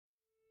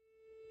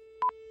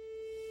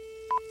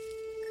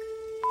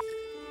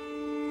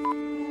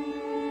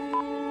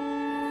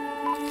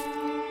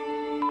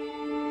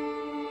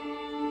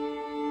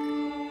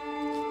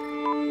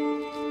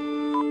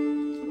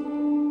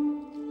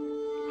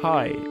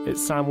Hi,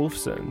 it's Sam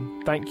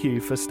Wolfson. Thank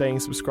you for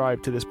staying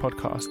subscribed to this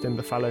podcast in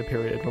the fallow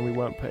period when we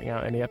weren't putting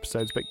out any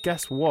episodes. But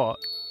guess what?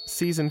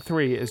 Season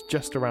 3 is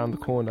just around the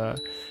corner,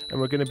 and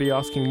we're going to be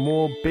asking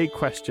more big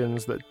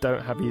questions that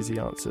don't have easy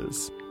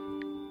answers.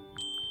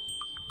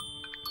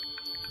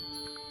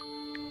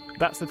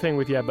 That's the thing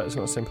with Yeah, but it's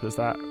not as simple as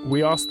that.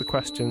 We ask the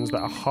questions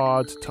that are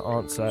hard to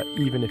answer,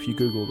 even if you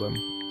Google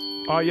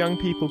them. Are young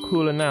people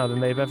cooler now than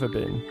they've ever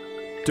been?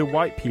 Do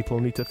white people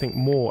need to think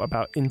more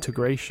about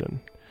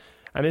integration?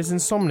 And is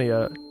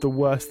insomnia the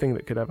worst thing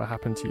that could ever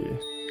happen to you?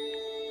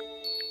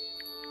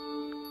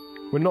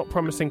 We're not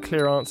promising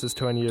clear answers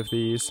to any of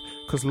these,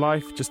 because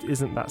life just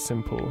isn't that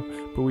simple.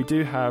 But we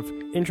do have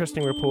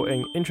interesting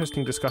reporting,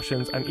 interesting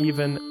discussions, and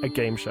even a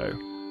game show.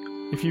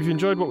 If you've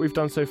enjoyed what we've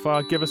done so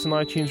far, give us an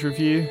iTunes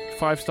review.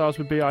 5 stars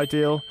would be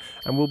ideal,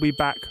 and we'll be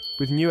back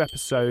with new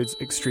episodes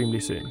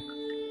extremely soon.